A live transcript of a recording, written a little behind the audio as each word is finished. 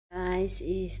guys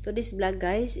is today's vlog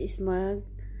guys is mag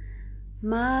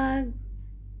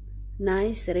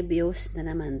nice reviews na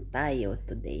naman tayo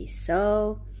today.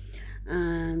 So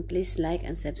please like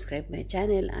and subscribe my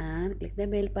channel and click the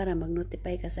bell para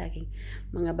mag-notify ka sa aking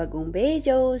mga bagong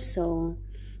videos. So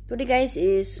today guys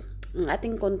is ang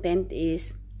ating content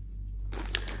is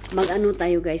mag-ano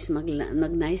tayo guys, mag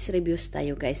nice reviews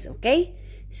tayo guys, okay?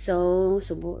 So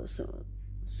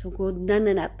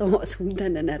sugdan na nato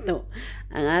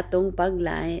ang atong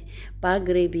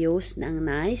pag-reviews ng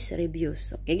nice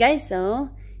reviews. Okay guys, so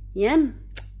yan.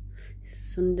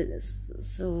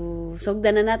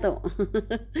 Sugdan na nato.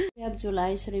 We have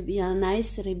July's review,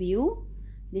 nice review.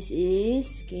 This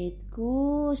is Kate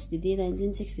Kus, DD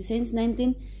 1960 since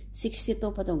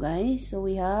 1962 pa to guys. So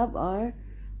we have our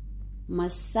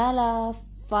masala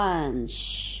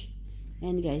fudge.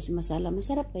 And guys,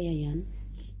 masarap kaya yan.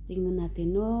 Tingnan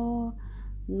natin, no,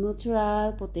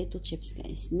 natural potato chips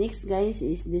guys. Next guys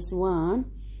is this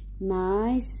one,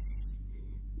 nice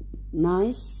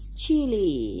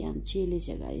chili. Yan, chili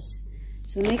siya guys.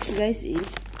 So next guys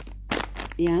is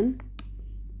yan,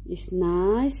 is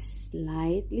nice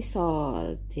lightly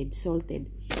salted.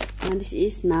 And this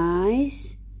is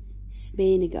nice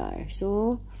vinegar.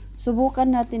 So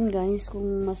subukan natin guys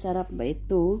kung masarap ba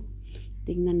ito.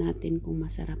 Tingnan natin kung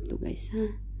masarap to guys,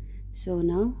 ha. So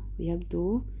now we have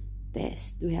to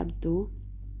test. We have to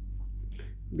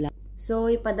black. So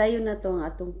ipadayon na to ang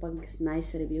atong pag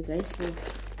nice review guys. So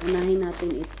unahin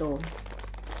natin ito.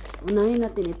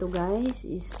 Guys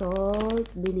is salt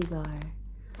vinegar.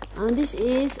 And this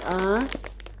is a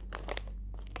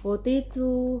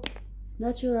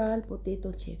natural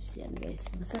potato chips. Yan guys.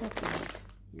 Masarap guys.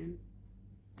 Yan.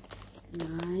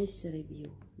 Nice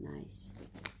review. Nice.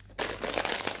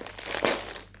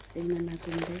 Tingnan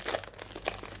natin guys.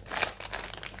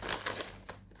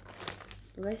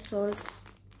 Ito guys, salt.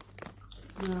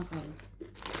 Nakakaw.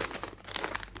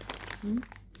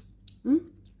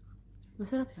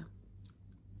 Masarap siya.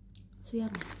 So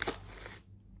yan.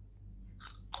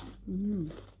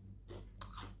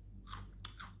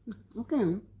 Okay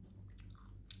lang.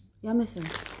 Yummy siya.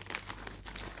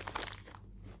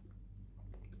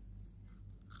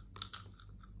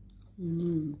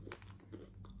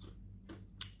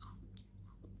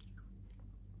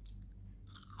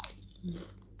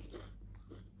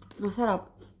 Masarap.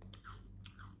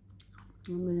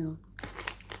 Ano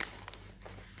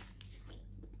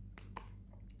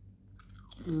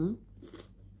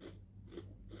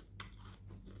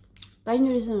tayo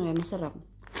nyo rin sa masarap.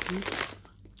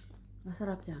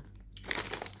 Masarap siya.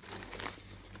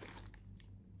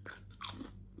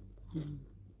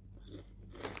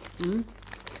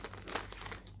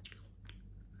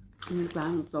 Ini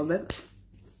parang tobek.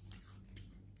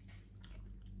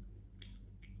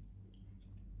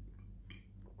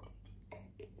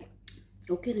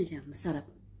 Okay na siya. Masarap.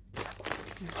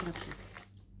 Masarap siya.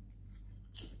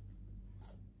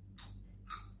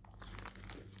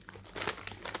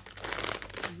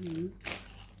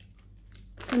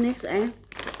 So next ay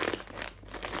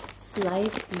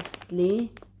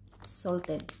slightly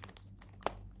salted.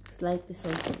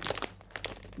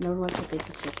 Normal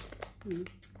potato chips.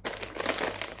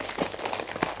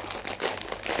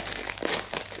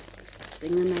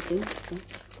 Tingnan natin.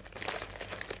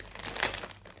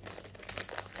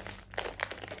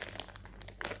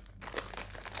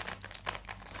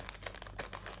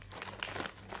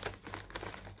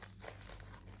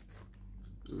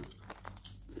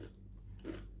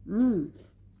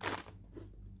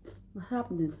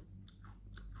 Masarap din.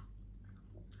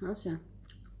 Harap siya.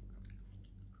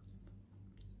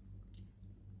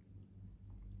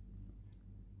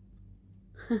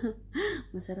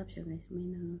 Masarap siya guys.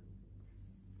 May na.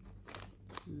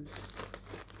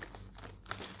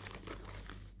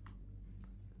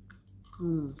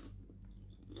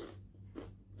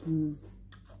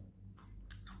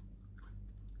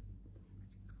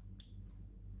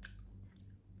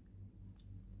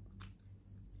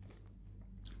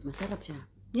 Masarap siya.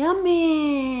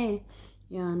 Yummy!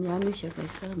 Yan, yummy siya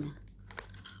guys. Sarap yan.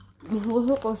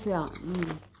 Gusto ko siya.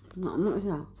 Ano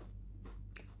siya.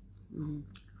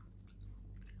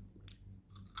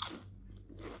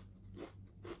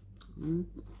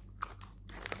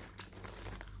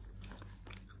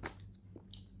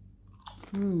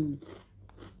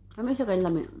 Kami siya kay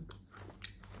lami.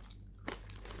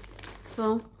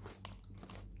 So,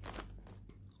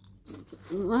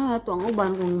 ito ang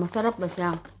uban kung masarap ba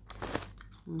siya.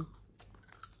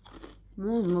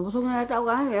 Mabusog na yata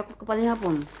ako kaya ako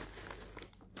kapalihapon.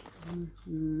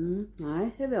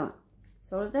 Nice, sabi o.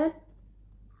 Salted.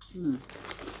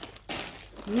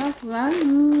 Nice, right?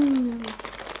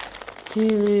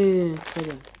 chili.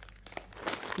 Chili.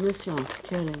 This one,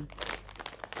 chili.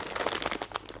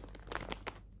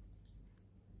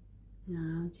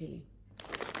 Now, chili.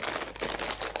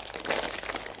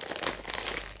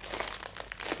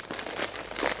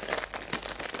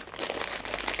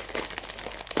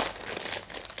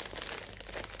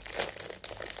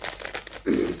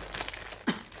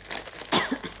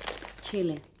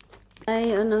 Chili.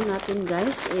 Ay, ano natin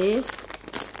guys is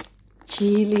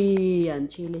chili.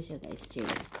 Yan, chili siya guys,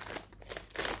 chili.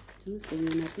 So,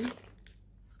 tingnan natin.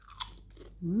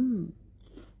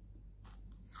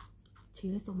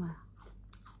 Chili to ma.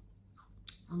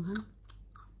 Anghang.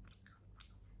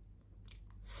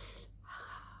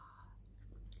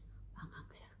 Anghang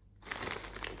siya.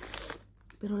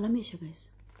 Pero lami siya guys.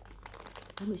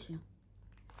 Lami siya.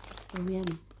 Pero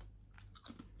yummy.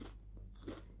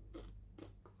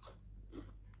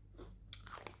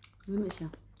 Lami siya.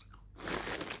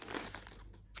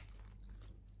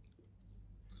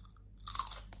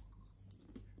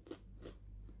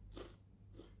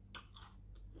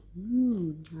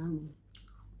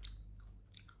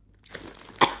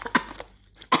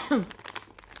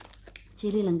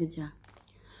 Chili lang gud siya.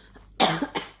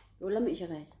 Lami siya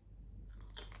guys.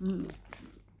 Lami.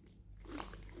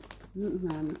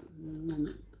 Lami.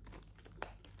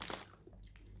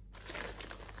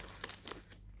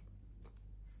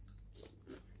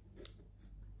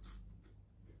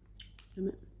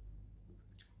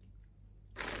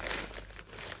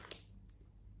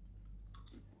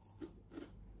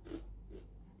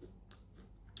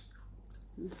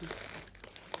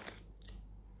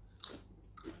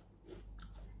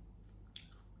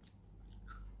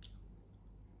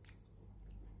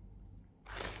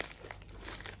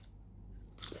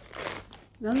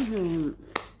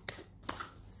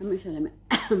 Lami siya, lami.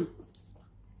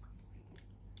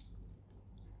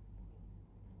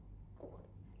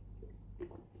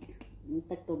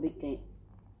 Tag tubig kay.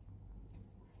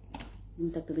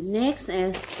 Tag tubig. Next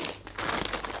is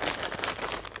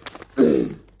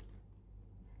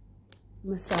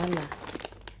masala.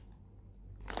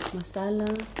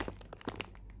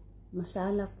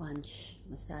 Masala punch.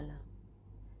 Masala.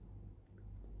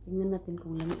 Tingnan natin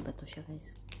kung lami ba to siya guys.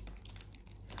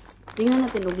 Tingnan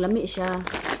natin kung lami siya.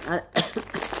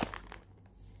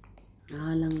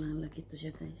 Lang lagi to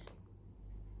siya guys.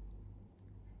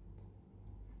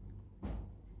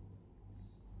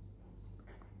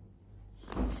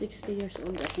 $60 years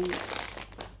old ako.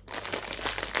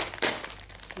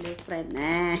 Boyfriend.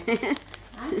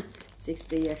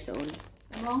 60 years old.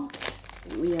 Among?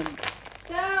 Uyab.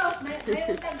 So, may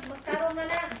magkaroon na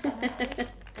lang.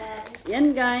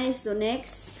 Yan guys. So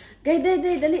next. Gay,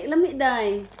 dali. Lami,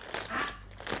 day.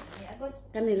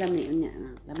 Kani lami. Unya.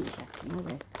 Lami siya.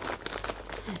 Okay.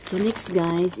 So next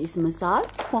guys is masal.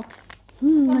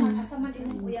 Kasama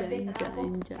din ng uyabit ako.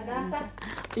 Agasa.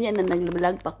 Unya na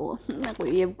naglabalag pa ko.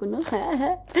 Nakuyab ko no.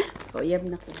 Kuyab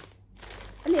na ko.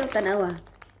 Aliw tanawa.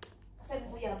 Saan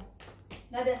mo uyab?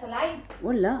 Nada sa live?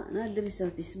 Wala. Nadiri sa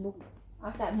Facebook.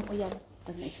 Saan mo uyab?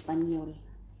 Pag na Espanyol.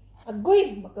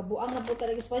 Agoy! Magkabuang na po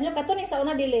talaga Espanyol. Katuning sa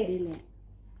una dili. Dili.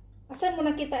 Asan mo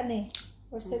nakita ni?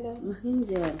 Barcelona.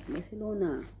 Mahinger.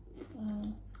 Barcelona.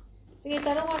 Sige,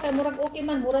 tarong nga kay murag okay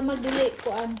man. Murag magdili.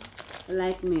 Kuan.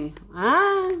 Like me.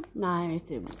 Nice.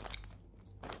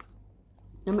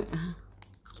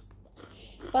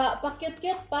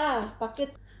 Pa-cute-cute pa.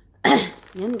 Pa-cute.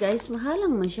 Yan guys,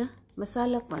 mahalang man siya.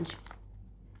 Masala punch.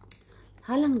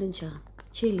 Halang din siya.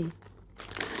 Chili.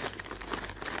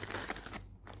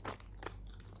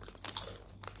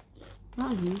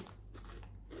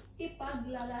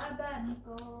 Ipaglalaban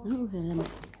ko. Salamat.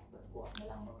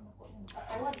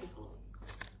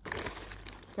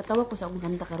 Katawa ko sa akong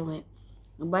kanta karon eh.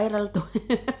 Viral to.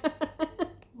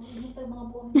 Mga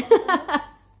buong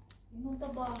Inunta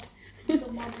ba?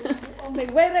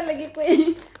 Nag-viral lagi ko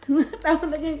eh. Tama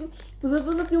lagi.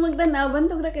 Pusot-pusot yung magtanaw.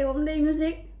 Bantog na kayo. One day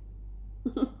music.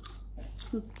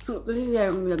 Kasi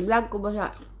nag-vlog ko ba siya?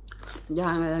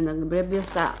 Diyan nag-review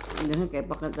sa. Diyan kayo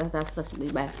pakatatas.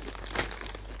 Bye-bye.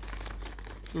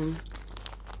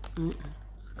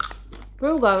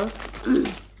 Pero guys.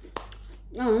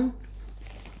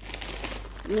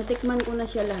 Natikman ko na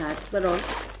siya lahat. Pero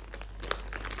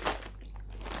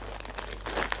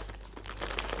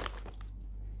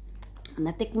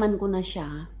natikman ko na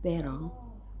siya, pero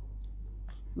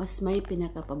mas may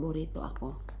pinaka-paborito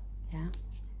ako. Yeah.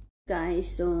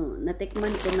 Guys, so natikman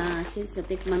ko na, since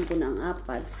natikman ko na ang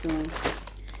apat, so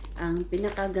ang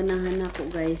pinakaganahan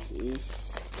ako guys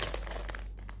is,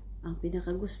 ang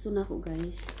pinakagusto na ako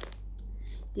guys,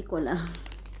 di ko lang.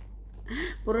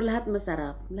 Puro lahat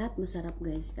masarap. Lahat masarap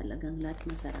guys, talagang lahat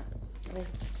masarap. Okay.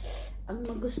 ang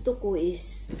magusto ko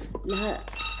is lahat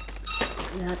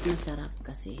masarap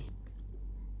kasi.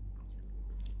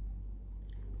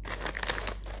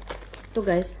 Ito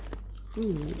guys,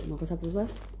 makasarap ba?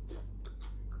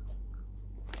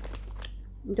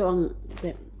 Ito ang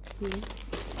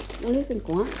ulitin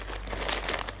ko nga.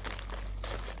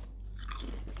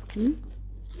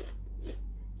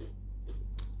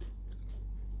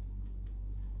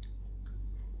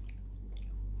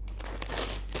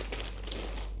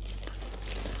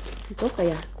 Ito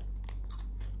kaya.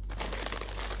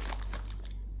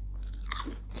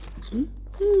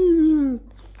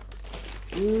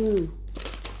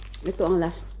 Ito ang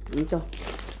last. Ito.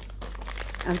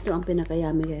 Ito ang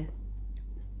pinakayami kaya.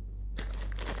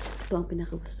 Ito ang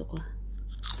pinakagusto ko.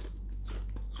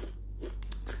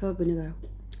 Ito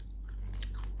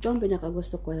ang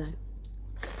pinakagusto ko lang.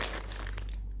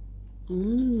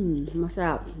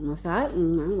 Masarap. Masarap.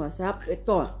 Masarap.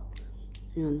 Ito.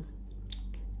 Yan.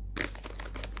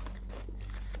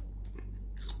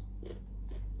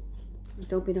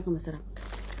 Ito ang pinakamasarap.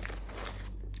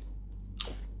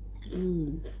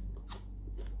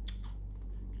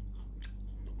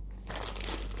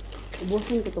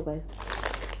 Ubusin ko to guys.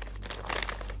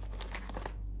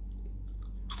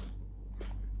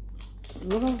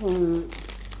 Siguro kung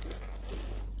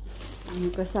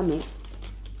kasami.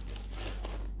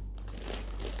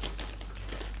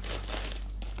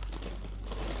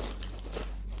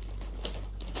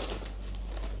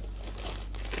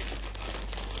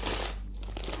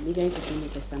 Bigay ko ito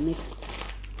may kasami.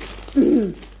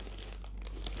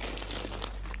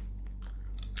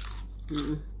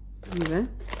 Okay.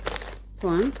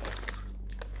 One.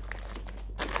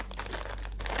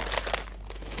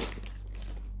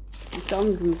 Ito ang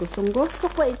gusto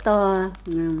ko ito.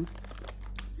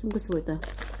 Gusto ko ito.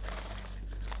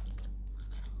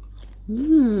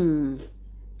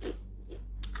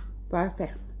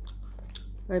 Perfect.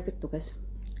 Perfect to guys.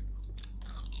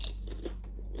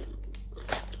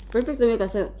 Perfect to me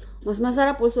kasi mas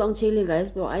masarap puso ang chili guys,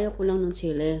 pero ayaw ko lang ng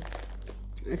chili.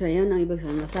 Ito yan ang ibig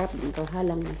sabihin. Masarap ito.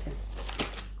 Halang na siya.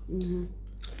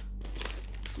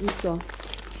 Ito.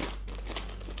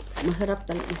 Masarap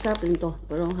din to.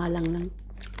 Pero halang lang.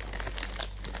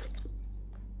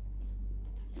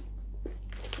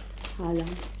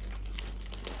 Halang.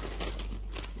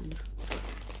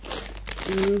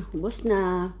 Ubos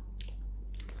na.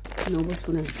 Naubos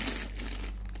ko na.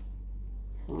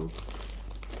 So.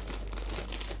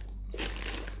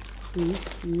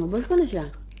 Naubos ko na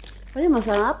siya. Kasi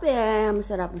masarap eh.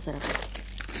 Masarap.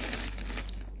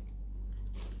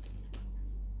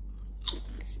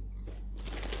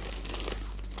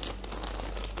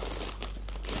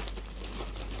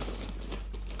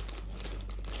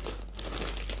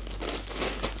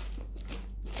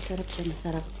 Sarap siya,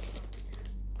 masarap.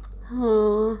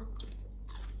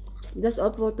 That's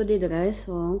all for today guys.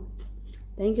 So,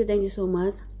 thank you so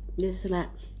much. This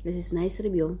is nice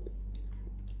review.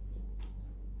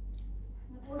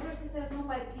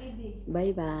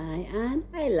 Bye bye and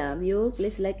I love you.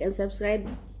 Please like and subscribe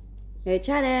my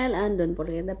channel and don't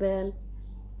forget the bell.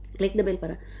 Click the bell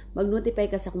para mag-notify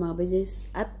ka sa mga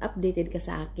videos at updated ka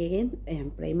sa akin.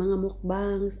 Ayan, mga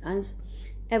mukbangs and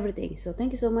everything. So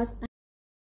thank you so much.